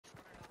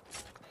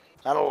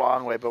Not a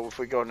long way, but if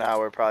we go now,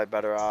 we're probably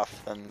better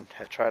off than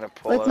trying to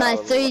pull With it my out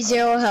of the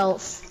 3-0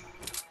 health.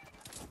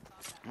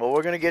 Well,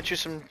 we're gonna get you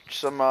some.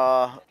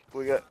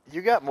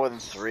 You got more than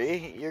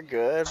 3. You're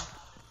good.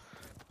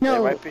 There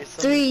No, might be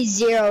some.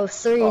 3-0,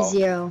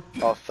 3-0.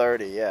 Oh,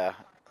 30, yeah.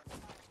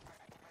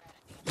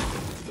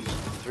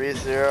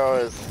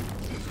 3-0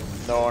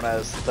 is known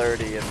as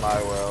 30 in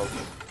my world.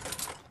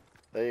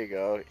 There you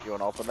go. You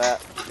wanna open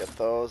that? Get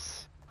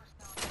those.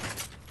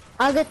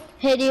 I'll get.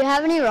 Hey, do you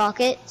have any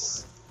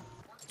rockets?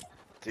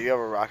 Do you have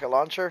a rocket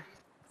launcher?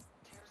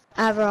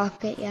 I have a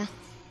rocket, yeah.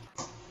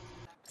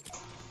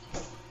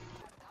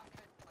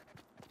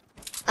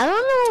 I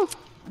don't know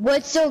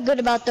what's so good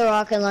about the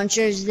rocket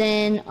launchers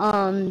than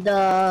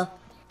the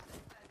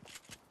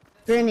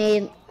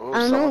grenade. Ooh, I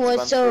don't know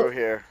what's so. through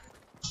here.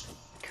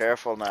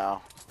 Careful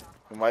now.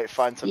 We might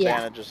find some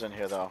bandages in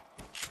here though.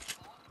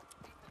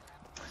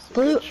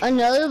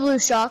 Another blue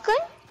shotgun?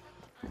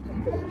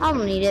 I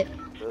don't need it.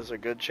 There's a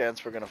good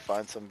chance we're gonna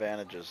find some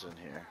bandages in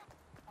here.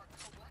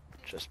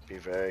 Just be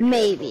very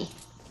Maybe.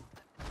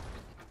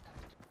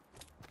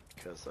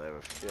 Because I have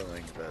a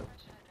feeling that.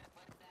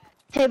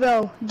 Hey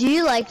bro, do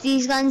you like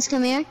these guns?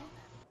 Come here.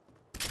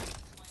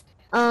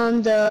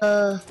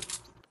 I'll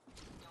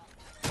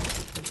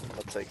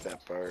take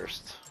that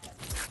burst.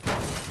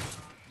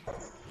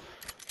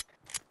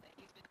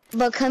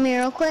 But come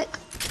here real quick.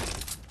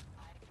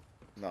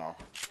 No.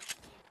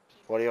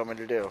 What do you want me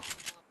to do?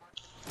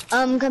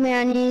 Come here,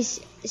 I need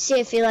to see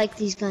if you like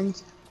these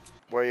guns.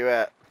 Where are you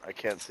at? I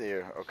can't see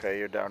you. Okay,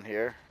 you're down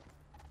here?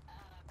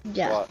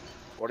 Yeah. What?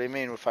 What do you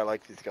mean if I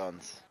like these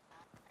guns?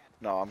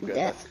 No, I'm good.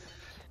 Yeah.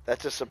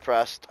 That's just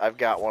suppressed. I've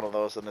got one of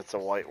those and it's a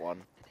white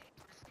one.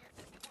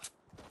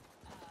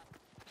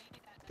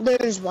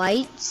 There's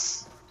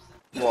whites.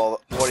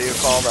 Well, what do you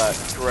call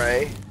that?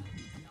 Gray?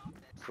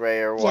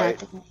 Gray or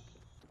white?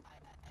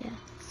 Yeah.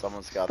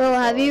 Someone's got Bro, this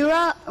have already. you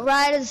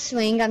ride the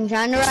swing? I'm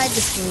trying to ride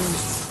the swing.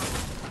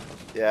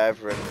 Yeah,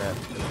 I've ridden it.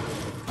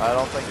 I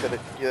don't think that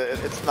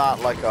it's not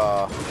like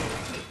a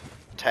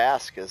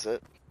task, is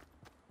it?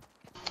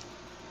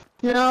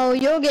 No,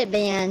 you'll get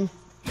banned.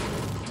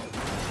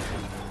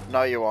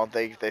 No, you won't.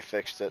 They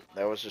fixed it.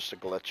 That was just a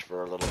glitch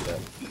for a little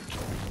bit.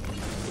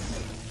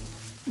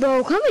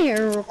 Bro, come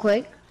here real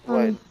quick.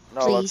 Wait,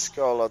 no, please.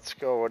 let's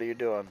go. What are you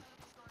doing?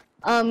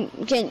 Oh,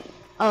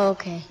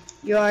 okay.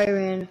 You already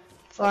ran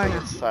far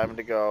enough. It's time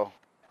to go.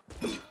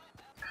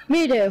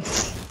 Me too.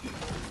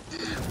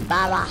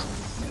 Bye-bye.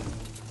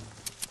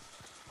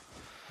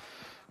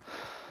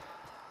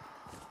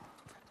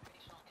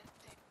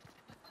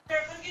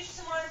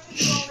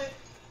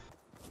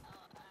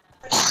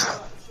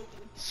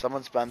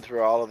 Someone's been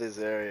through all of these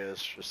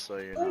areas, just so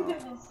you know.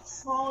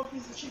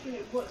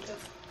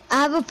 I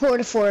have a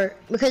porta fort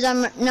because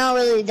I'm not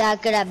really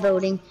that good at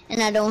building,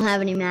 and I don't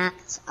have any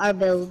mats, or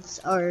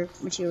builds, or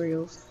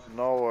materials.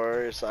 No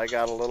worries, I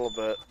got a little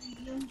bit.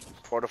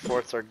 Porta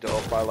forts are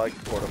dope. I like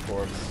porta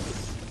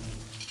forts.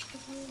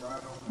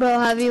 Bro,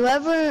 have you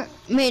ever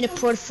made a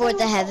porta fort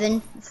to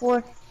heaven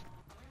before?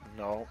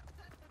 No.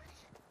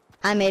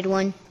 I made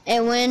one.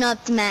 It went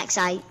up to max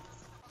height.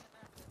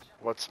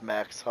 What's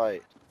max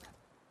height?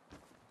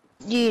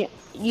 Do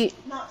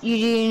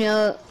you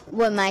know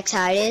what max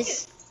height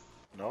is?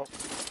 Nope.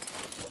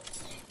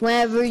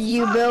 Whenever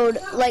you build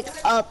like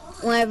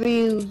up, whenever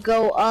you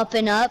go up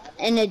and up,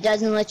 and it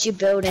doesn't let you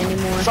build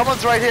anymore.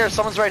 Someone's right here.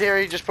 Someone's right here.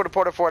 He just put a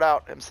porta fort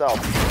out himself.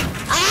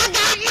 I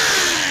got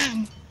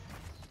mine.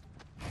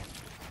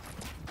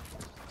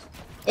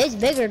 It's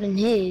bigger than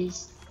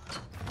his.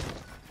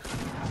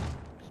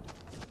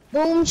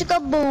 Boom chicka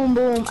boom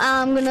boom.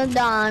 I'm gonna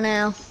die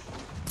now.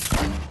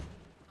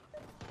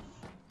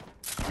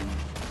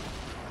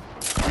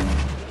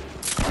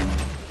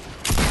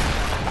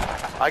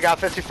 I got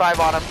 55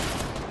 on him.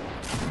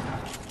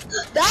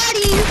 Got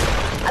you.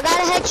 I got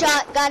a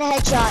headshot. Got a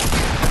headshot.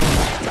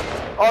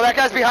 Oh, that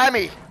guy's behind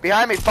me.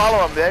 Behind me.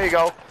 Follow him. There you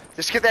go.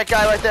 Just get that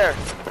guy right there.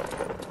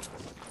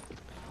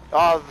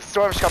 Oh, the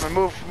storm's coming.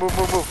 Move, move,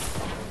 move, move.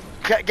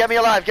 Get me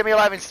alive. Get me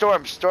alive in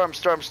storm. Storm,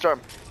 storm, storm.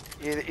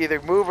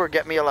 Either move or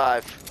get me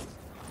alive.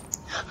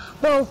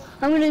 Bro,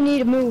 I'm gonna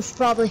need a move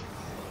probably.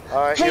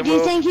 All right. Hey, do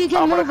you think you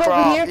can move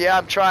over here? Yeah,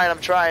 I'm trying.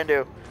 I'm trying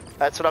to.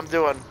 That's what I'm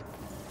doing.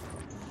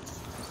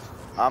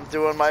 I'm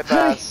doing my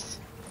best.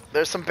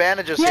 There's some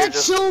bandages here.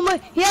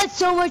 He had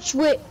so much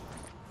wit.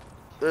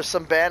 There's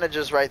some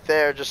bandages right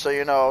there, just so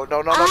you know.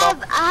 No.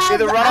 I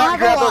Either run out and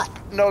grab those.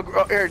 lot.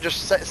 No, here,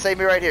 just save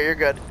me right here. You're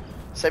good.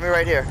 Save me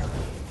right here.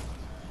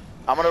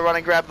 I'm gonna run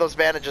and grab those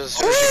bandages as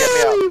soon as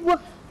you get me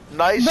up.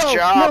 Nice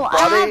job,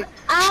 buddy.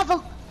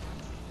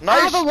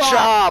 Nice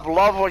job.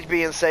 Love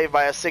being saved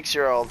by a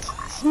 6-year-old.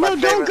 No,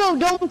 don't go,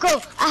 don't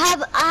go. I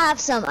have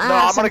some.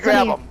 I'm gonna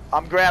grab them.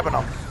 I'm grabbing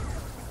them.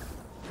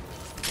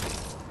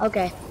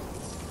 Okay.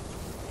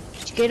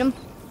 Did you get him?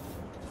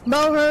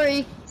 Bro,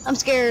 hurry. I'm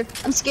scared.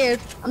 I'm scared.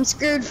 I'm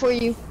scared for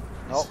you.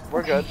 Nope,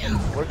 we're good.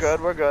 We're good.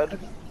 We're good.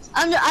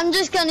 I'm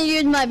just gonna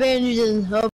use my bandages.